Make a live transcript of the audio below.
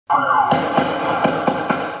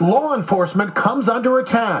Law enforcement comes under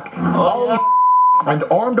attack. And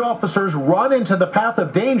armed officers run into the path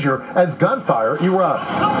of danger as gunfire erupts.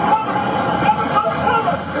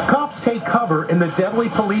 Cops take cover in the deadly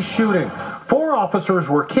police shooting. 4 officers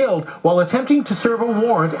were killed while attempting to serve a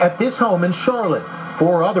warrant at this home in Charlotte.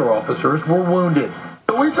 4 other officers were wounded.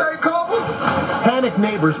 We take cover? Panicked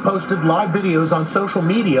neighbors posted live videos on social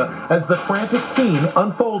media as the frantic scene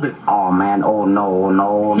unfolded. Oh man, oh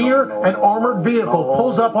no. Here, an armored vehicle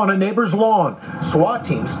pulls up on a neighbor's lawn. SWAT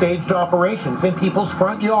teams staged operations in people's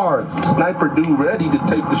front yards. Sniper dude ready to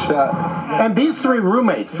take the shot. And these 3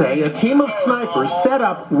 roommates say a team of snipers set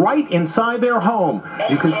up right inside their home.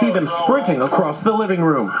 You can see them sprinting across the living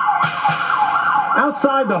room.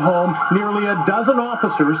 Outside the home, nearly a dozen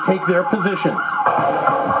officers take their positions.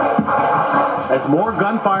 As more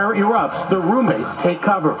gunfire erupts, the roommates take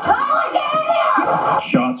cover.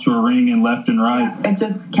 Shots were ringing left and right. It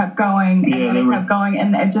just kept going, and it kept going,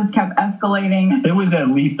 and it just kept escalating. It was at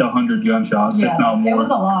least 100 gunshots, if not more. It was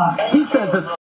a lot. He says a